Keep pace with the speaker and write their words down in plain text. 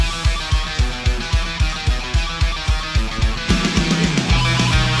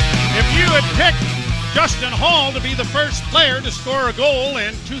Justin Hall to be the first player to score a goal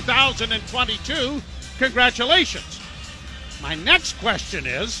in 2022. Congratulations. My next question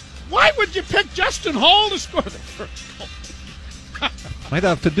is, why would you pick Justin Hall to score the first goal? Might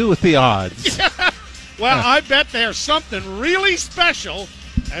have to do with the odds. Yeah. Well, I bet there's something really special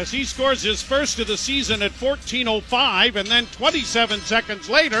as he scores his first of the season at 14:05, and then 27 seconds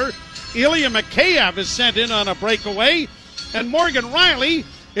later, Ilya Mikheyev is sent in on a breakaway, and Morgan Rielly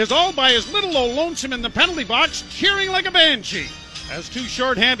is all by his little old lonesome in the penalty box, cheering like a banshee, as two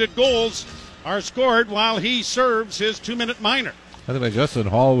shorthanded goals are scored while he serves his 2-minute minor. By the way, Justin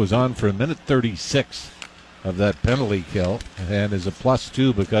Hall was on for a minute 36 of that penalty kill and is a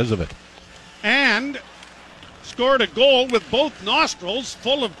 +2 because of it. And scored a goal with both nostrils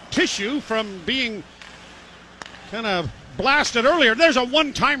full of tissue from being kind of blasted earlier. There's a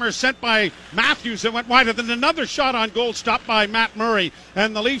one-timer sent by Matthews that went wider than another shot on goal stopped by Matt Murray.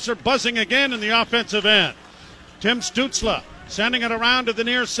 And the Leafs are buzzing again in the offensive end. Tim Stützle sending it around to the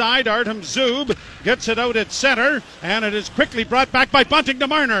near side. Artem Zub gets it out at center, and it is quickly brought back by Bunting to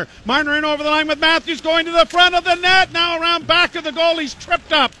Marner. Marner in over the line with Matthews going to the front of the net. Now around back of the goal. He's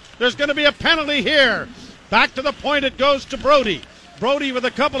tripped up. There's going to be a penalty here. Back to the point it goes to Brody. Brody with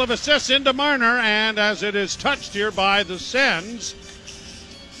a couple of assists into Marner, and as it is touched here by the Sens,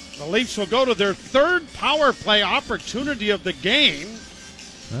 the Leafs will go to their third power play opportunity of the game.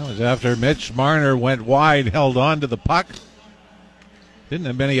 That was after Mitch Marner went wide, held on to the puck. Didn't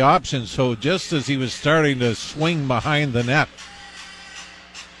have many options, so just as he was starting to swing behind the net,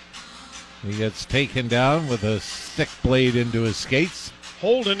 he gets taken down with a stick blade into his skates.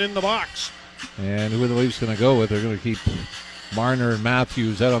 Holden in the box. And who are the Leafs going to go with? They're going to keep Marner and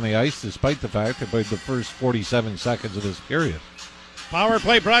Matthews out on the ice, despite the fact they played the first 47 seconds of this period. Power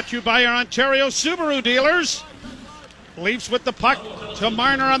play brought to you by our Ontario Subaru dealers. Leafs with the puck to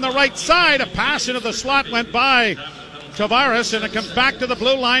Marner on the right side. A pass into the slot went by Tavares, and it comes back to the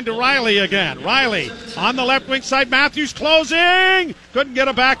blue line to Rielly again. Rielly on the left wing side. Matthews closing. Couldn't get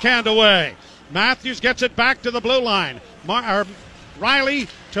a backhand away. Matthews gets it back to the blue line. Rielly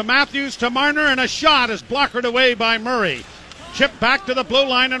to Matthews to Marner, and a shot is blockered away by Murray. Chip back to the blue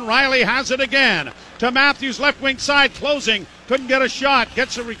line, and Rielly has it again. To Matthews, left wing side, closing. Couldn't get a shot.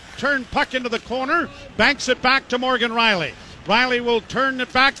 Gets a return puck into the corner. Banks it back to Morgan Rielly. Rielly will turn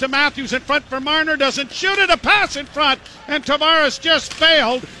it back to Matthews in front for Marner. Doesn't shoot it. A pass in front. And Tavares just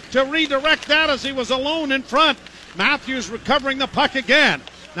failed to redirect that as he was alone in front. Matthews recovering the puck again.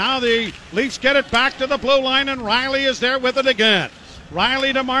 Now the Leafs get it back to the blue line, and Rielly is there with it again.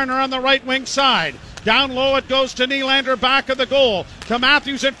 Rielly to Marner on the right wing side. Down low it goes to Nylander back of the goal. To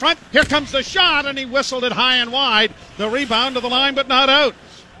Matthews in front. Here comes the shot, and he whistled it high and wide. The rebound to the line, but not out.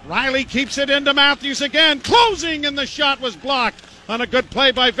 Rielly keeps it into Matthews again. Closing, and the shot was blocked on a good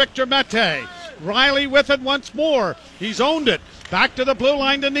play by Victor Mete. Rielly with it once more. He's owned it. Back to the blue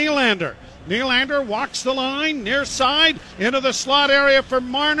line to Nylander. Nylander walks the line, near side, into the slot area for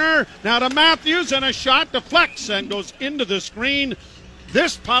Marner. Now to Matthews, and a shot deflects and goes into the screen.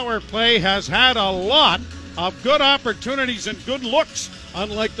 This power play has had a lot of good opportunities and good looks,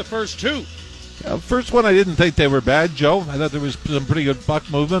 unlike the first two. First one, I didn't think they were bad, Joe. I thought there was some pretty good puck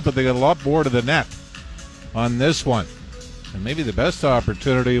movement, but they got a lot more to the net on this one. And maybe the best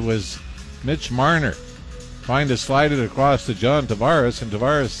opportunity was Mitch Marner trying to slide it across to John Tavares, and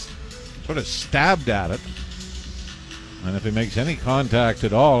Tavares sort of stabbed at it. And if he makes any contact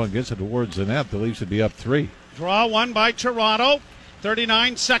at all and gets it towards the net, the Leafs would be up 3. Draw one by Toronto.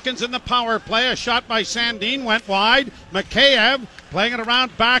 39 seconds in the power play. A shot by Sandin went wide. Mikheyev playing it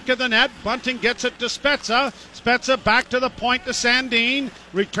around back of the net. Bunting gets it to Spezza. Spezza back to the point to Sandin.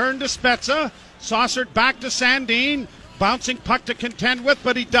 Return to Spezza. Saucered back to Sandin. Bouncing puck to contend with,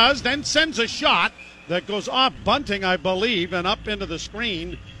 but he does. Then sends a shot that goes off Bunting, I believe, and up into the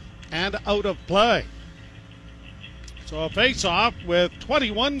screen and out of play. So a face-off with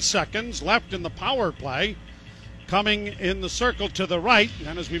 21 seconds left in the power play. Coming in the circle to the right,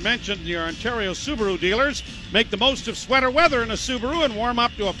 and as we mentioned, your Ontario Subaru dealers make the most of sweater weather in a Subaru and warm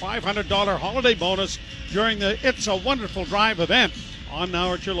up to a $500 holiday bonus during the It's a Wonderful Drive event on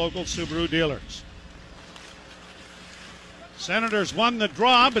now at your local Subaru dealers. Senators won the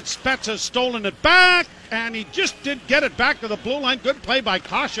draw, but Spezza's stolen it back, and he just did get it back to the blue line. Good play by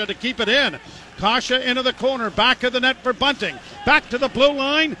Kasha to keep it in. Kasha into the corner, back of the net for Bunting. Back to the blue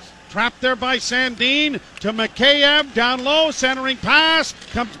line. Trapped there by Sandin to Mikheyev, down low, centering pass,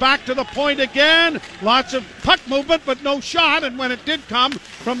 comes back to the point again. Lots of puck movement, but no shot, and when it did come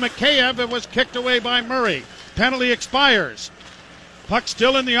from Mikheyev, it was kicked away by Murray. Penalty expires. Puck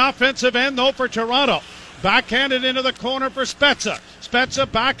still in the offensive end, though, for Toronto. Backhanded into the corner for Spezza.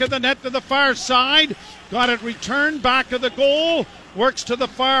 Spezza back of the net to the far side. Got it returned back to the goal. Works to the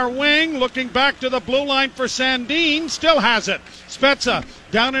far wing. Looking back to the blue line for Sandin. Still has it. Spezza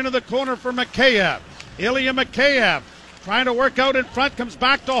down into the corner for Mikheyev. Ilya Mikheyev trying to work out in front. Comes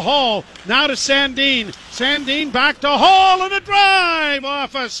back to Hall. Now to Sandin. Sandin back to Hall. And a drive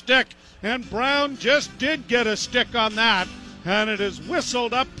off a stick. And Brown just did get a stick on that. And it is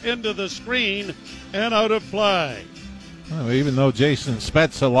whistled up into the screen and out of play. Well, even though Jason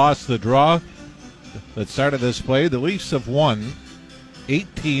Spezza lost the draw that started this play, the Leafs have won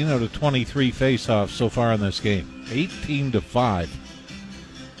 18 out of 23 faceoffs so far in this game. 18-5.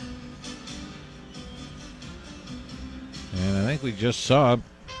 And I think we just saw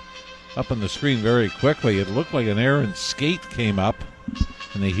up on the screen very quickly, it looked like an errant skate came up,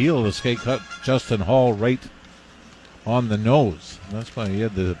 and the heel of the skate cut Justin Hall right on the nose. And that's why he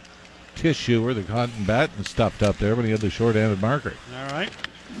had the tissue or the cotton batting stuffed up there when he had the short-handed marker. All right.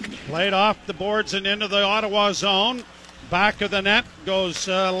 Played off the boards and into the Ottawa zone. Back of the net goes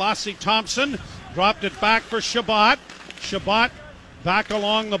Lassie Thompson. Dropped it back for Shabbat. Shabbat back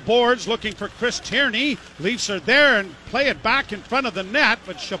along the boards looking for Chris Tierney. Leafs are there and play it back in front of the net,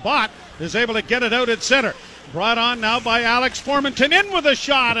 but Shabbat is able to get it out at center. Brought on now by Alex Formenton, in with a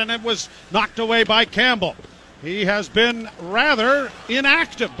shot, and it was knocked away by Campbell. He has been rather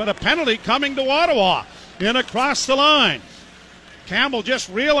inactive, but a penalty coming to Ottawa in across the line. Campbell just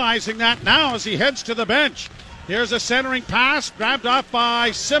realizing that now as he heads to the bench. Here's a centering pass, grabbed off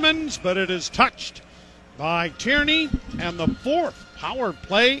by Simmons, but it is touched by Tierney, and the fourth power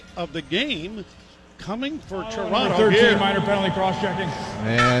play of the game coming for Toronto. 13 here. minor penalty cross-checking.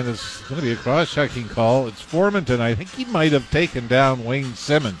 And it's going to be a cross-checking call. It's Formenton. I think he might have taken down Wayne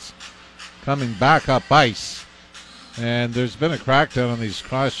Simmons coming back up ice. And there's been a crackdown on these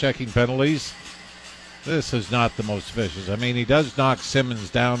cross-checking penalties. This is not the most vicious. I mean, he does knock Simmons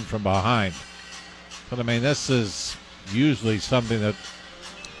down from behind. But, I mean, this is usually something that,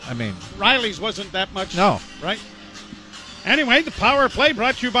 I mean... Riley's wasn't that much. No. Right? Anyway, the power play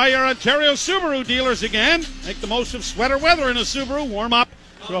brought to you by your Ontario Subaru dealers again. Make the most of sweater weather in a Subaru. Warm up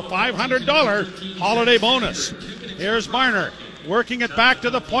to a $500 holiday bonus. Here's Marner working it back to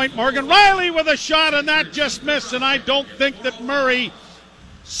the point. Morgan Riley with a shot, and that just missed. And I don't think that Murray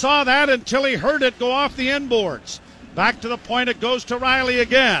saw that until he heard it go off the inboards. Back to the point, it goes to Riley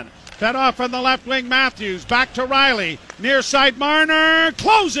again. Fed off on the left wing, Matthews. Back to Riley. Near side, Marner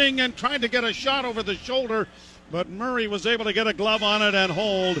closing and trying to get a shot over the shoulder. But Murray was able to get a glove on it and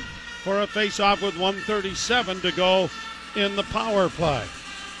hold for a face-off with 1:37 to go in the power play.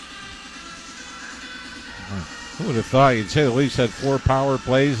 Who would have thought? You'd say the Leafs had 4 power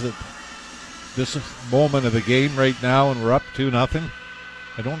plays at this moment of the game right now, and we're up 2-0.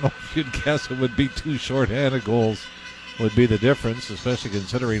 I don't know if you'd guess it would be 2 shorthanded goals would be the difference, especially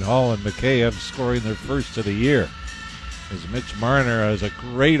considering Hall and Mikheyev scoring their first of the year. As Mitch Marner has a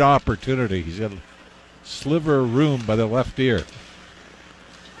great opportunity. He's got a sliver of room by the left ear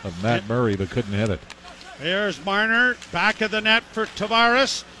of Matt Murray, but couldn't hit it. Here's Marner, back of the net for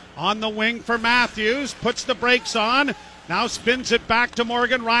Tavares. On the wing for Matthews, puts the brakes on. Now spins it back to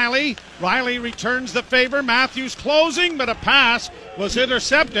Morgan Riley. Riley returns the favor. Matthews closing, but a pass was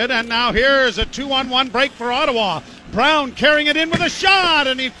intercepted. And now here is a 2-on-1 break for Ottawa. Brown carrying it in with a shot,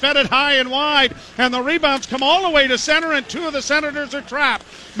 and he fed it high and wide. And the rebounds come all the way to center, and 2 of the Senators are trapped.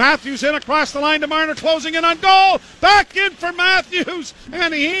 Matthews in across the line to Marner, closing in on goal. Back in for Matthews,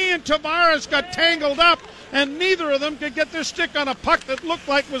 and he and Tavares got tangled up, and neither of them could get their stick on a puck that looked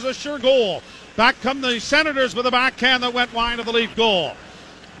like was a sure goal. Back come the Senators with a backhand that went wide of the Leaf goal.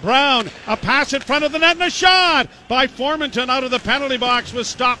 Brown, a pass in front of the net and a shot by Formenton out of the penalty box was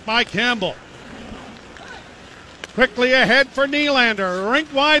stopped by Campbell. Quickly ahead for Nylander.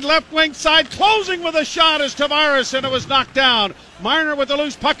 Rink wide left wing side, closing with a shot as Tavares, and it was knocked down. Marner with the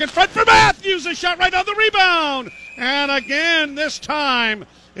loose puck in front for Matthews. A shot right on the rebound. And again, this time,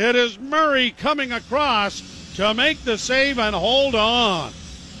 it is Murray coming across to make the save and hold on.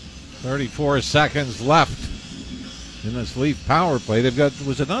 34 seconds left in this Leaf power play. They've got,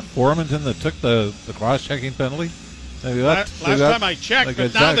 was it not Formenton that took the cross-checking penalty? Last time I checked,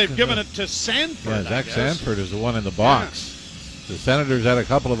 but now they've given it to Sanford. Yeah, Zach Sanford is the one in the box. Yeah. The Senators had a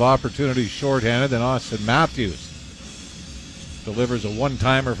couple of opportunities shorthanded, and Austin Matthews delivers a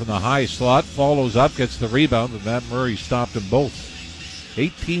one-timer from the high slot, follows up, gets the rebound, and Matt Murray stopped them both.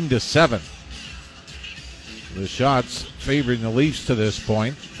 18-7. The shots favoring the Leafs to this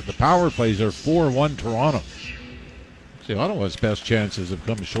point, but the power plays are 4-1 Toronto. See, Ottawa's best chances have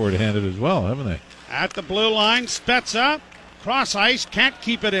come shorthanded as well, haven't they? At the blue line, Spezza cross ice, can't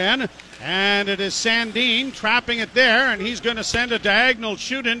keep it in. And it is Sandin trapping it there, and he's going to send a diagonal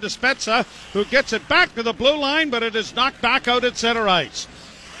shoot into Spezza, who gets it back to the blue line, but it is knocked back out at center ice.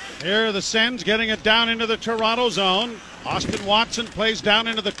 Here are the Sens getting it down into the Toronto zone. Austin Watson plays down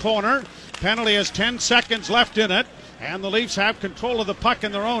into the corner. Penalty has 10 seconds left in it, and the Leafs have control of the puck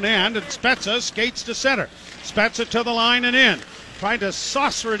in their own end, and Spezza skates to center. Spezza to the line and in. Tried to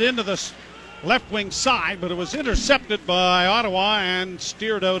saucer it into the left wing side, but it was intercepted by Ottawa and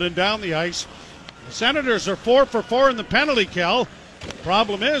steered out and down the ice. The Senators are 4 for 4 in the penalty kill. The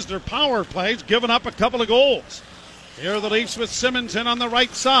problem is their power play's given up a couple of goals. Here are the Leafs with Simmons in on the right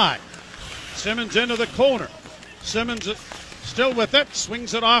side. Simmons into the corner. Simmons still with it,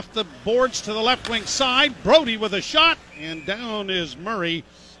 swings it off the boards to the left wing side. Brodie with a shot, and down is Murray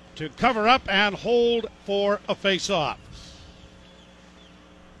to cover up and hold for a face-off.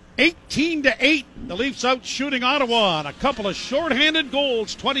 18-8, the Leafs out shooting Ottawa on a couple of shorthanded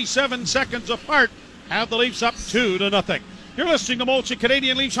goals, 27 seconds apart, have the Leafs up 2-0. You're listening to Molson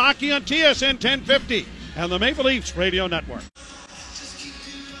Canadian Leafs Hockey on TSN 1050 and the Maple Leafs Radio Network.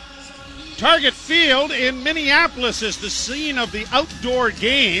 Target Field in Minneapolis is the scene of the outdoor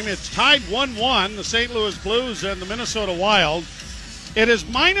game. It's tied 1-1, the St. Louis Blues and the Minnesota Wild. It is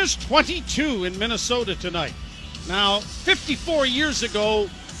minus 22 in Minnesota tonight. Now, 54 years ago,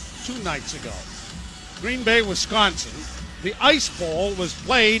 2 nights ago, Green Bay, Wisconsin, the Ice Bowl was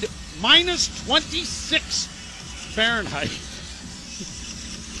played minus 26 Fahrenheit.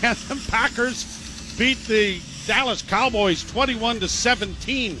 And the Packers beat the Dallas Cowboys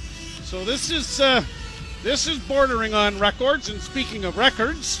 21-17. So this is bordering on records. And speaking of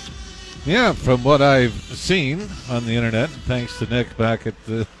records, yeah, from what I've seen on the internet, thanks to Nick back at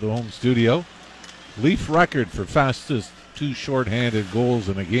the home studio, Leaf record for fastest 2 shorthanded goals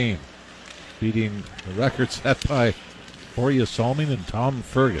in a game, beating the record set by Borje Salming and Tom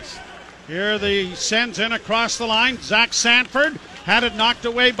Fergus. Here the Sens in across the line. Zach Sanford had it knocked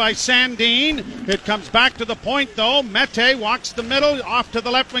away by Sandin. It comes back to the point, though. Mete walks the middle, off to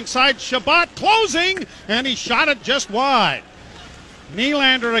the left wing side. Shabbat closing, and he shot it just wide.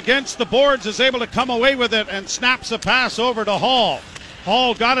 Nylander against the boards is able to come away with it and snaps a pass over to Hall.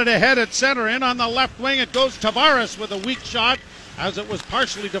 Hall got it ahead at center. In on the left wing, it goes Tavares with a weak shot. As it was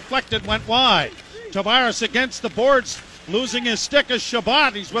partially deflected, went wide. Tavares against the boards, losing his stick as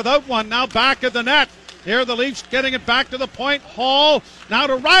Shabbat. He's without one, now back of the net. Here the Leafs getting it back to the point. Hall now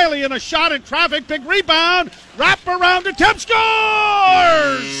to Riley, and a shot in traffic. Big rebound. Wrap around to Tim,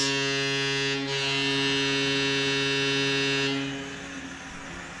 scores!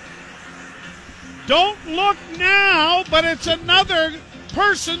 Don't look now, but it's another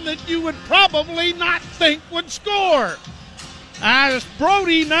person that you would probably not think would score. As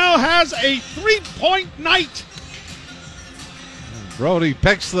Brodie now has a 3-point night. Brodie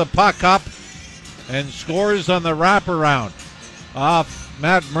picks the puck up and scores on the wraparound off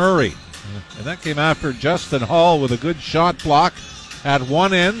Matt Murray. And that came after Justin Hall with a good shot block at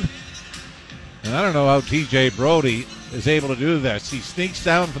one end. And I don't know how TJ Brodie is able to do this. He sneaks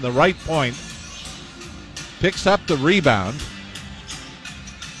down from the right point, picks up the rebound,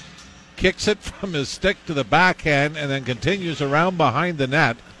 kicks it from his stick to the backhand, and then continues around behind the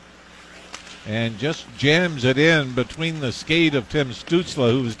net and just jams it in between the skate of Tim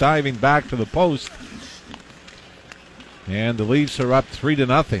Stützle, who was diving back to the post. And the Leafs are up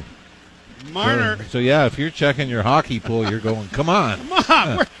 3-0. Marner. So yeah, if you're checking your hockey pool, you're going, come on. Come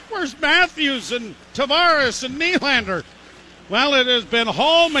on. Where's Matthews and Tavares and Nylander? Well, it has been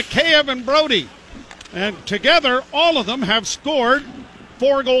Hall, McCabe, and Brodie. And together, all of them have scored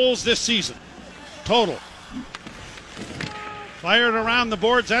 4 goals this season. Total. Fired around the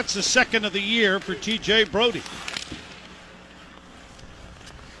boards. That's the second of the year for TJ Brodie.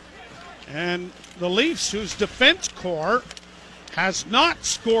 And the Leafs, whose defense core has not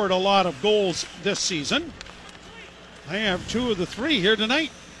scored a lot of goals this season, they have 2 of the 3 here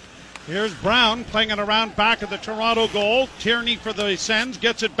tonight. Here's Brown playing it around back of the Toronto goal. Tierney for the Sens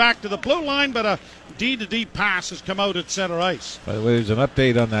gets it back to the blue line, but a D-to-D pass has come out at center ice. By the way, there's an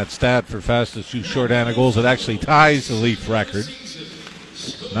update on that stat for fastest 2 shorthanded goals. It actually ties the Leaf record.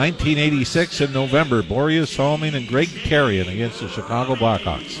 1986 in November, Borje Salming and Greg Therrien against the Chicago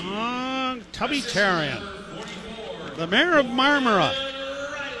Blackhawks. Tubby Therrien, the mayor of Marmora,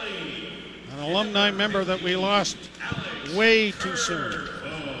 an alumni member that we lost way too soon.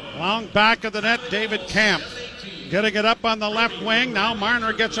 Long back of the net, David Camp getting it up on the left wing. Now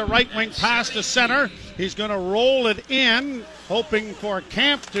Marner gets a right wing pass to center. He's going to roll it in, hoping for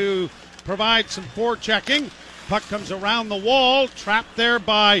Camp to provide some forechecking. Puck comes around the wall, trapped there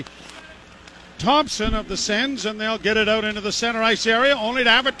by Thompson of the Sens, and they'll get it out into the center ice area, only to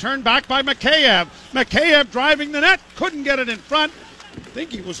have it turned back by Mikheyev. Mikheyev driving the net, couldn't get it in front. I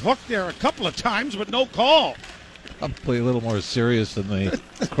think he was hooked there a couple of times, but no call. Probably a little more serious than the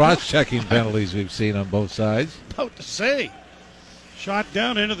cross-checking penalties we've seen on both sides. About to say. Shot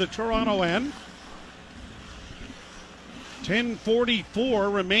down into the Toronto end.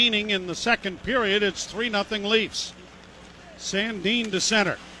 10:44 remaining in the second period. It's 3-0 Leafs. Sandin to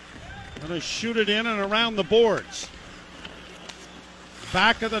center. Going to shoot it in and around the boards.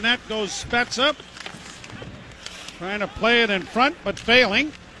 Back of the net goes Spezza. Trying to play it in front, but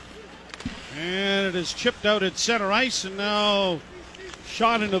failing. And it is chipped out at center ice, and now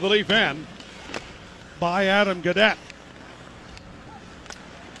shot into the Leaf end by Adam Gaudette.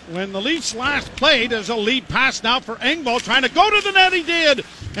 When the Leafs last played, there's a lead pass now for Engvall, trying to go to the net. He did,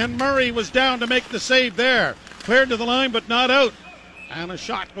 and Murray was down to make the save there. Cleared to the line, but not out. And a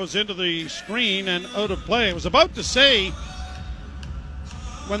shot goes into the screen and out of play. I was about to say,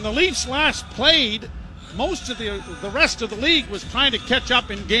 when the Leafs last played, most of the rest of the league was trying to catch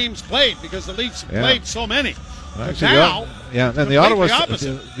up in games played because the Leafs played so many. But now, and the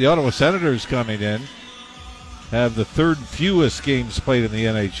Ottawa Senators coming in have the third fewest games played in the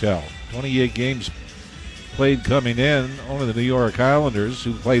NHL. 28 games played coming in. Only the New York Islanders,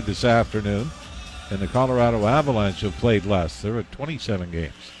 who played this afternoon, and the Colorado Avalanche have played less. They're at 27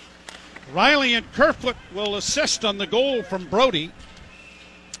 games. Riley and Kerfoot will assist on the goal from Brody,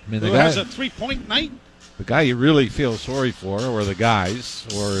 who has a 3-point night. The guy you really feel sorry for, or the guys,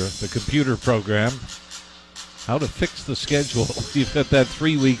 or the computer program, how to fix the schedule. You've got that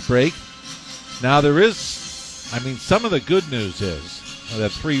 3-week break. Now there is, some of the good news is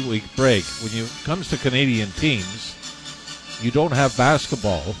that 3-week break, when it comes to Canadian teams, you don't have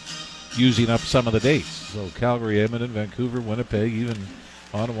basketball using up some of the dates. So Calgary, Edmonton, Vancouver, Winnipeg, even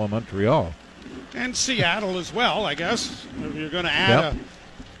Ottawa, Montreal. And Seattle as well, I guess, if you're going to add a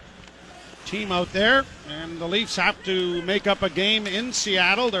team out there. And the Leafs have to make up a game in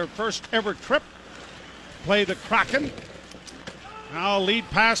Seattle, their first ever trip. Play the Kraken. Now lead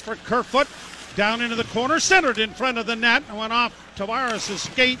pass for Kerfoot. Down into the corner, centered in front of the net, and went off Tavares'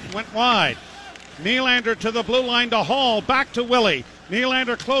 skate, went wide. Nylander to the blue line to Hall, back to Willie.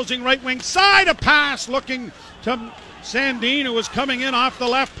 Nylander closing right wing side, a pass looking to Sandin, who was coming in off the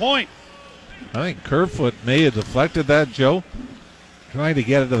left point. I think Kerfoot may have deflected that, Joe. Trying to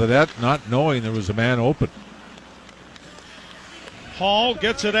get it to the net, not knowing there was a man open. Hall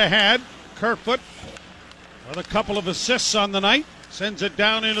gets it ahead. Kerfoot with a couple of assists on the night. Sends it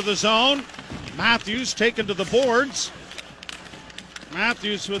down into the zone. Matthews taken to the boards.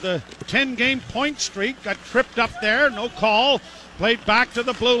 Matthews with a 10-game point streak. Got tripped up there. No call. Played back to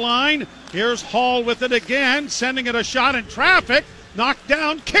the blue line. Here's Hall with it again. Sending it a shot in traffic. Knocked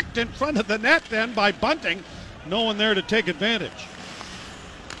down. Kicked in front of the net then by Bunting. No one there to take advantage.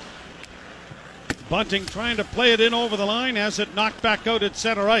 Bunting trying to play it in over the line as it knocked back out at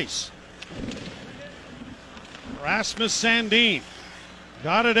center ice. Rasmus Sandin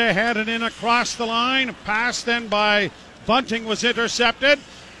got it ahead and in across the line. A pass then by Bunting was intercepted.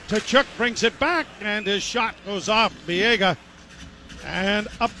 Tkachuk brings it back, and his shot goes off Biega and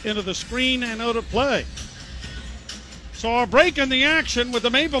up into the screen and out of play. So a break in the action with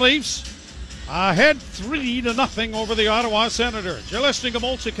the Maple Leafs ahead 3-0 over the Ottawa Senators. You're listening to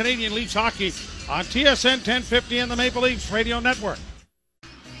Molson Canadian Leafs Hockey on TSN 1050 and the Maple Leafs Radio Network.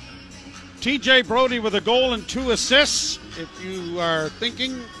 TJ Brody with a goal and 2 assists. If you are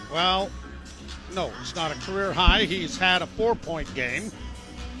thinking, well, no, it's not a career high. He's had a 4-point game.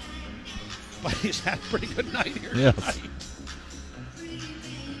 But he's had a pretty good night here tonight.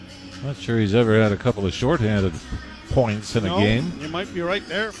 Not sure he's ever had a couple of shorthanded points in a game. You might be right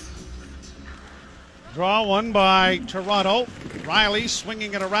there. Draw one by Toronto. Riley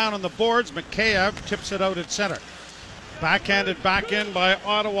swinging it around on the boards. Mikheyev tips it out at center. Backhanded back in by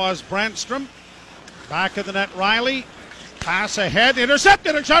Ottawa's Brandstrom. Back of the net, Riley. Pass ahead,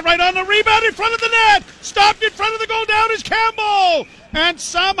 intercepted, a shot right on the rebound in front of the net. Stopped in front of the goal, down is Campbell. And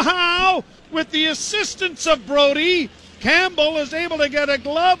somehow, with the assistance of Brody, Campbell is able to get a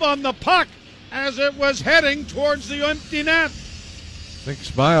glove on the puck as it was heading towards the empty net. Big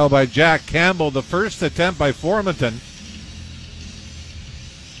smile by Jack Campbell. The first attempt by Formenton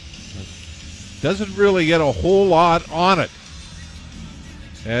doesn't really get a whole lot on it,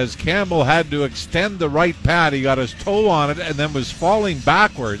 as Campbell had to extend the right pad. He got his toe on it and then was falling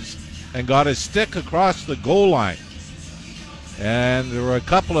backwards and got his stick across the goal line. And there were a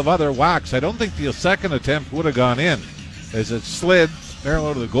couple of other whacks. I don't think the second attempt would have gone in, as it slid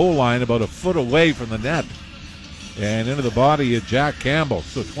parallel to the goal line about a foot away from the net. and into the body of Jack Campbell.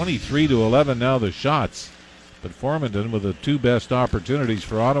 So 23-11 now the shots. But Formanton with the two best opportunities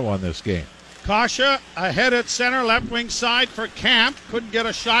for Ottawa in this game. Kasha ahead at center, left wing side for Camp. Couldn't get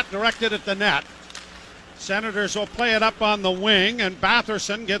a shot directed at the net. Senators will play it up on the wing, and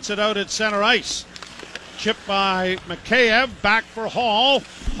Batherson gets it out at center ice. Chip by Mikheyev, back for Hall.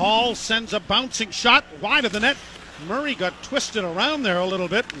 Hall sends a bouncing shot wide of the net. Murray got twisted around there a little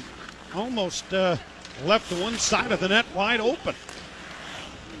bit and almost left the one side of the net wide open.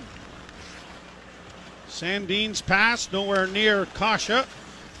 Sandin's pass nowhere near Kasha.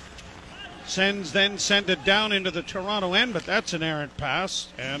 Send it down into the Toronto end, but that's an errant pass,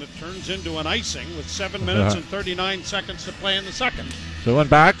 and it turns into an icing with 7 minutes and 39 seconds to play in the second. So went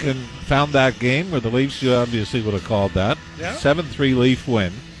back and found that game where the Leafs, you obviously would have called that. Yeah. 7-3 Leaf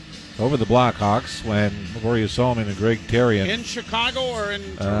win over the Blackhawks when Maurice Solomon and Greg Therrien. In Chicago or in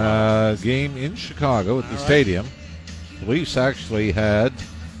Toronto? Game in Chicago at the stadium. The Leafs actually had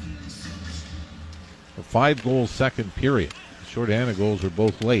a 5-goal second period. Shorthanded goals were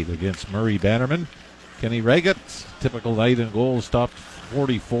both late against Murray Bannerman. Kenny Reggett, typical night in goals, stopped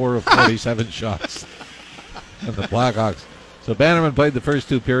 44 of 47 shots. And the Blackhawks. So Bannerman played the first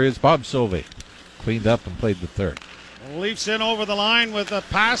two periods. Bob Sove cleaned up and played the third. Leafs in over the line with a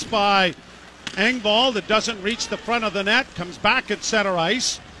pass by Engvall that doesn't reach the front of the net. Comes back at center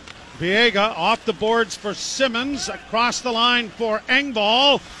ice. Viega off the boards for Simmons. Across the line for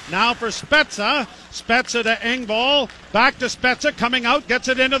Engvall. Now for Spezza. Spezza to Engvall. Back to Spezza. Coming out. Gets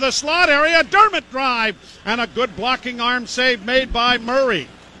it into the slot area. Dermott drive. And a good blocking arm save made by Murray.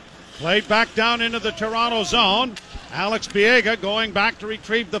 Played back down into the Toronto zone. Alex Biega going back to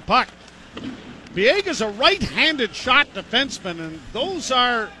retrieve the puck. Biega's a right-handed shot defenseman, and those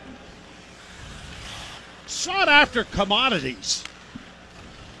are sought-after commodities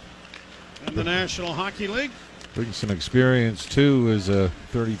in the National Hockey League. Brings some experience, too, as a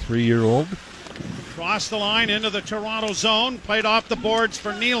 33-year-old. Cross the line into the Toronto zone. Played off the boards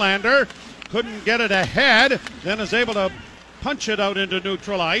for Nylander. Couldn't get it ahead. Then is able to punch it out into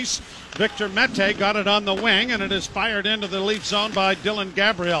neutral ice. Victor Mete got it on the wing, and it is fired into the Leaf zone by Dylan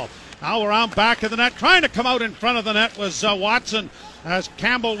Gabriel. Now around back of the net. Trying to come out in front of the net was Watson as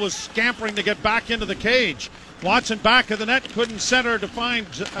Campbell was scampering to get back into the cage. Watson back of the net, couldn't center to find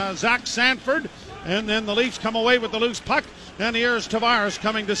Zach Sanford. And then the Leafs come away with the loose puck. And here's Tavares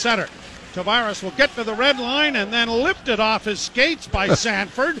coming to center. Tavares will get to the red line and then lifted off his skates by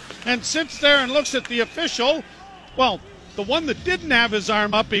Sanford and sits there and looks at the official. Well, the one that didn't have his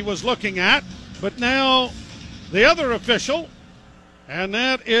arm up he was looking at. But now the other official, and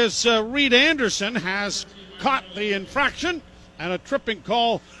that is Reed Anderson, has caught the infraction, and a tripping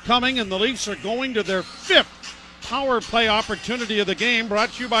call coming, and the Leafs are going to their fifth power play opportunity of the game,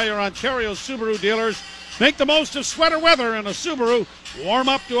 brought to you by your Ontario Subaru dealers. Make the most of sweater weather in a Subaru. Warm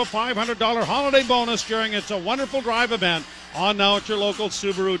up to a $500 holiday bonus during It's a Wonderful Drive event on now at your local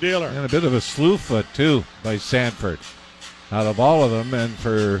Subaru dealer. And a bit of a slew foot, too, by Sanford. Out of all of them, and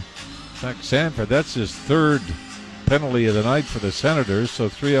for Zach Sanford, that's his third penalty of the night for the Senators, so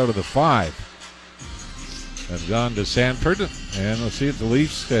 3 out of the 5 have gone to Sanford. And we'll see if the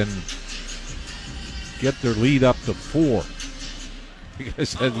Leafs can get their lead up to 4. Like I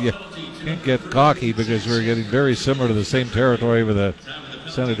said, you can't get cocky because we're getting very similar to the same territory where the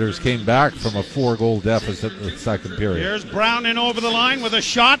Senators came back from a 4-goal deficit in the second period. Here's Brown in over the line with a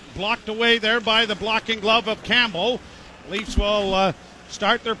shot, blocked away there by the blocking glove of Campbell. Leafs will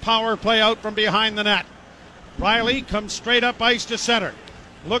start their power play out from behind the net. Riley comes straight up ice to center.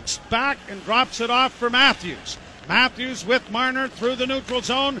 Looks back and drops it off for Matthews. Matthews with Marner through the neutral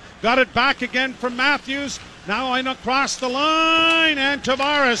zone. Got it back again from Matthews. Now in across the line, and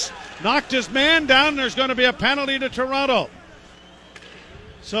Tavares knocked his man down. There's going to be a penalty to Toronto.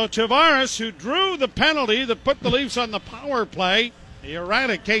 So Tavares, who drew the penalty that put the Leafs on the power play, he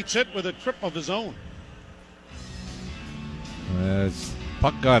eradicates it with a trip of his own. As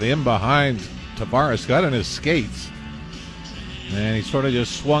puck got in behind Tavares, got in his skates, and he sort of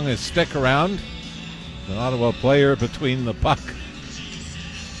just swung his stick around. An Ottawa player between the puck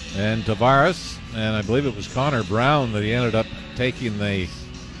and Tavares, and I believe it was Connor Brown that he ended up taking the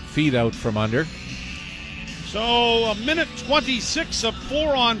feet out from under. So a minute 26 of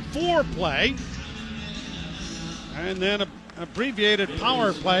 4-on-4 play, and then an abbreviated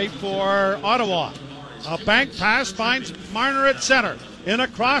power play for Ottawa. A bank pass finds Marner at center. In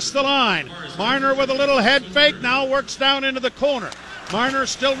across the line. Marner with a little head fake, now works down into the corner. Marner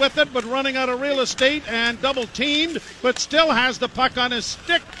still with it, but running out of real estate and double teamed, but still has the puck on his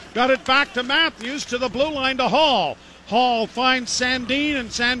stick. Got it back to Matthews to the blue line to Hall. Hall finds Sandin, and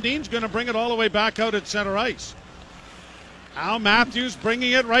Sandin's going to bring it all the way back out at center ice. Al Matthews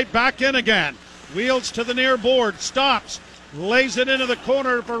bringing it right back in again. Wheels to the near board, stops, lays it into the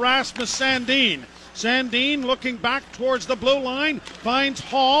corner for Rasmus Sandin. Sandin looking back towards the blue line, finds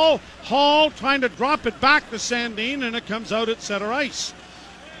Hall. Hall trying to drop it back to Sandin, and it comes out at center ice.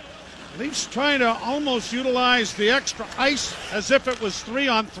 Leafs trying to almost utilize the extra ice as if it was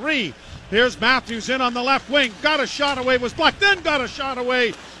 3-on-3. Here's Matthews in on the left wing. Got a shot away, was blocked, then got a shot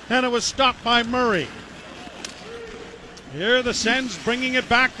away, and it was stopped by Murray. Here the Sens bringing it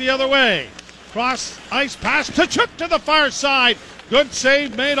back the other way. Cross ice pass, Tkachuk to the far side. Good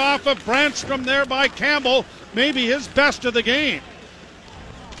save made off of Brandstrom there by Campbell. Maybe his best of the game.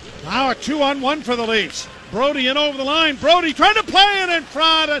 Now a 2-on-1 for the Leafs. Brody in over the line. Brody trying to play it in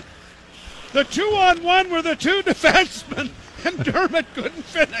front. The 2-on-1 were the two defensemen, and Dermott couldn't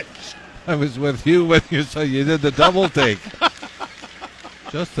finish. I was with you when you did the double take.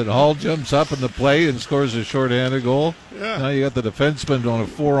 Justin Hall jumps up in the play and scores a shorthanded goal. Yeah. Now you got the defenseman on a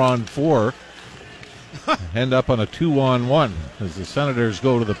 4-on-4. End up on a 2-on-1 as the Senators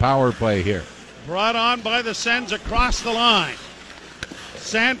go to the power play here. Brought on by the Sens across the line.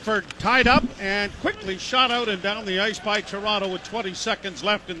 Sanford tied up and quickly shot out and down the ice by Toronto with 20 seconds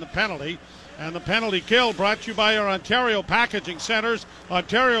left in the penalty. And the penalty kill brought to you by our Ontario Packaging Centers,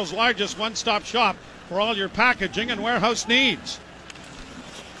 Ontario's largest one-stop shop for all your packaging and warehouse needs.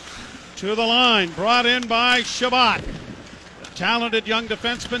 To the line, brought in by Shabbat. Talented young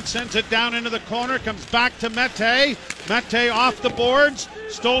defenseman sends it down into the corner, comes back to Mete. Mete off the boards,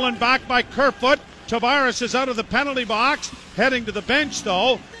 stolen back by Kerfoot. Tavares is out of the penalty box, heading to the bench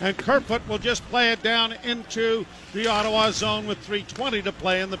though, and Kerfoot will just play it down into the Ottawa zone with 3:20 to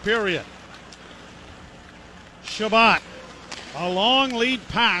play in the period. Shabbat, a long lead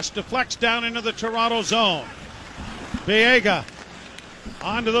pass, deflects down into the Toronto zone. Biega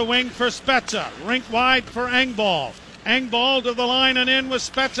onto the wing for Spezza, rink wide for Engvall. Engvall to the line and in with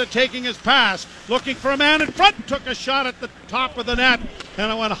Spezza taking his pass, looking for a man in front, took a shot at the top of the net,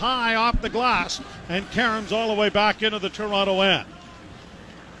 and it went high off the glass, and Karam's all the way back into the Toronto end.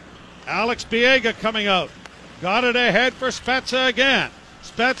 Alex Biega coming out, got it ahead for Spezza again.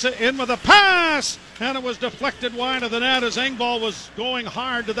 Spezza in with a pass, and it was deflected wide of the net as Engvall was going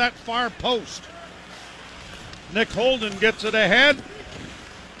hard to that far post. Nick Holden gets it ahead,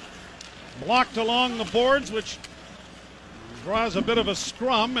 blocked along the boards, which draws a bit of a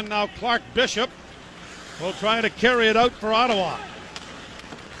scrum, and now Clark Bishop will try to carry it out for Ottawa.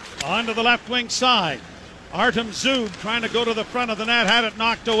 On to the left wing side. Artem Zub trying to go to the front of the net, had it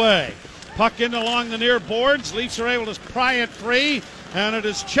knocked away. Puck in along the near boards. Leafs are able to pry it free, and it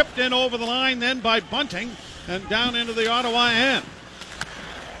is chipped in over the line then by Bunting and down into the Ottawa end.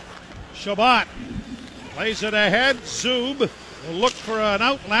 Shabbat plays it ahead. Zub will look for an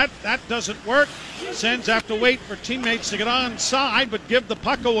outlet. That doesn't work. Sens have to wait for teammates to get onside, but give the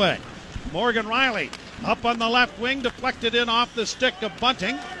puck away. Morgan Riley up on the left wing, deflected in off the stick of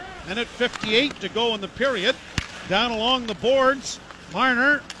Bunting. And at 58 to go in the period. Down along the boards,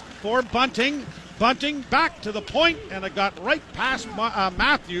 Marner for Bunting. Bunting back to the point, and it got right past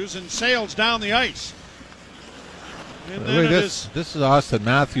Matthews and sails down the ice. And then this is Austin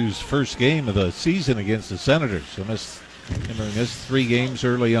Matthews' first game of the season against the Senators. He missed 3 games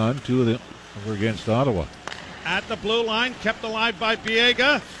early on. 2 of them were against Ottawa. At the blue line, kept alive by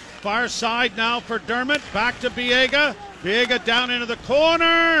Biega. Far side now for Dermott. Back to Biega. Biega down into the corner,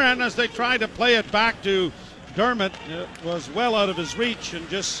 and as they try to play it back to Dermott, it was well out of his reach and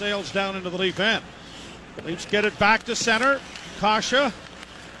just sails down into the Leaf end. Leafs get it back to center. Kasha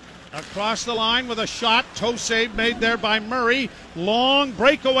across the line with a shot. Toe save made there by Murray. Long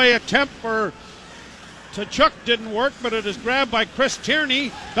breakaway attempt for Tkachuk didn't work, but it is grabbed by Chris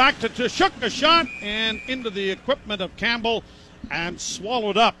Tierney. Back to Tkachuk, a shot, and into the equipment of Campbell and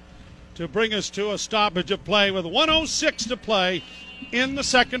swallowed up to bring us to a stoppage of play with 1:06 to play in the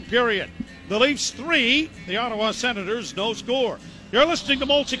second period. The Leafs 3, the Ottawa Senators no score. You're listening to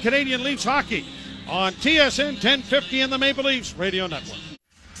Molson Canadian Leafs Hockey on TSN 1050 and the Maple Leafs Radio Network.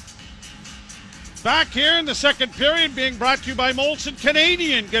 Back here in the second period, being brought to you by Molson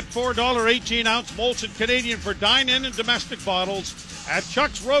Canadian. Get $4 18-ounce Molson Canadian for dine-in and domestic bottles at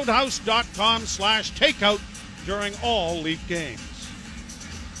chucksroadhouse.com/takeout during all Leaf games.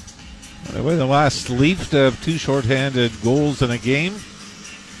 We're the last Leaf to have 2 shorthanded goals in a game.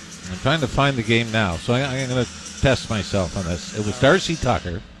 I'm trying to find the game now, so I'm going to test myself on this. It was Darcy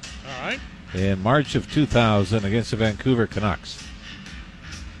Tucker. All right. In March of 2000 against the Vancouver Canucks.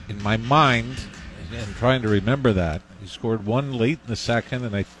 In my mind, and trying to remember that, he scored 1 late in the second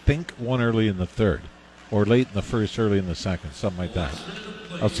and I think 1 early in the third. or late in the first, early in the second, something like that.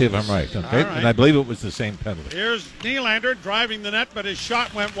 I'll see if I'm right. Okay, All right. and I believe it was the same penalty. Here's Nylander driving the net, but his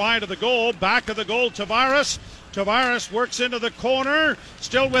shot went wide of the goal. Back of the goal, Tavares. Tavares works into the corner,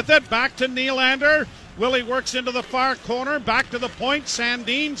 still with it. Back to Nylander. Willie works into the far corner, back to the point.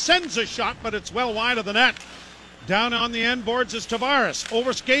 Sandin sends a shot, but it's well wide of the net. Down on the end boards is Tavares.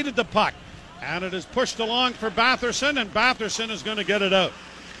 Overskated the puck, and it is pushed along for Batherson, and Batherson is going to get it out.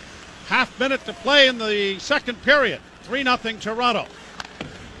 Half minute to play in the second period. 3-0 Toronto.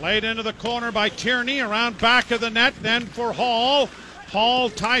 Played into the corner by Tierney, around back of the net, then for Hall. Hall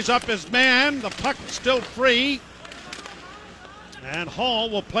ties up his man. The puck still free. And Hall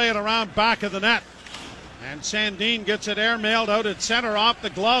will play it around back of the net. And Sandin gets it airmailed out at center off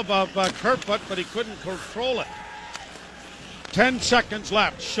the glove of Kerfoot, but he couldn't control it. 10 seconds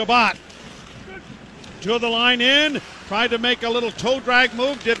left. Shabbat to the line in. Tried to make a little toe drag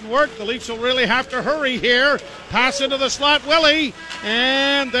move. Didn't work. The Leafs will really have to hurry here. Pass into the slot. Willie.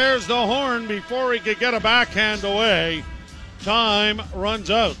 And there's the horn before he could get a backhand away. Time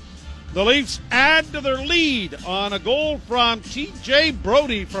runs out. The Leafs add to their lead on a goal from T.J.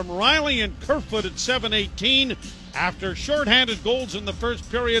 Brodie from Riley and Kerfoot at 7:18 after shorthanded goals in the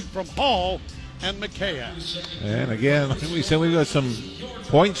first period from Hall and McKayan. And again, we said we've got some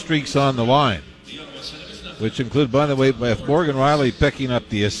point streaks on the line, which include, by the way, with Morgan Riley picking up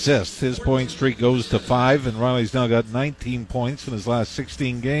the assist. His point streak goes to 5, and Riley's now got 19 points in his last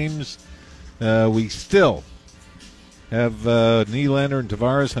 16 games. We still have Nylander and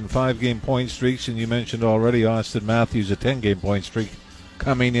Tavares on 5-game point streaks, and you mentioned already Austin Matthews, a 10-game point streak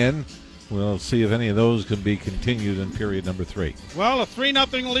coming in. We'll see if any of those can be continued in period number 3. Well, a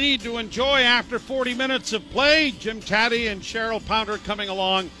 3-0 lead to enjoy after 40 minutes of play. Jim Caddy and Cheryl Pounder coming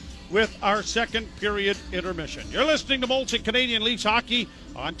along with our second period intermission. You're listening to Molson Canadian Leafs Hockey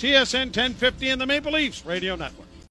on TSN 1050 and the Maple Leafs Radio Network.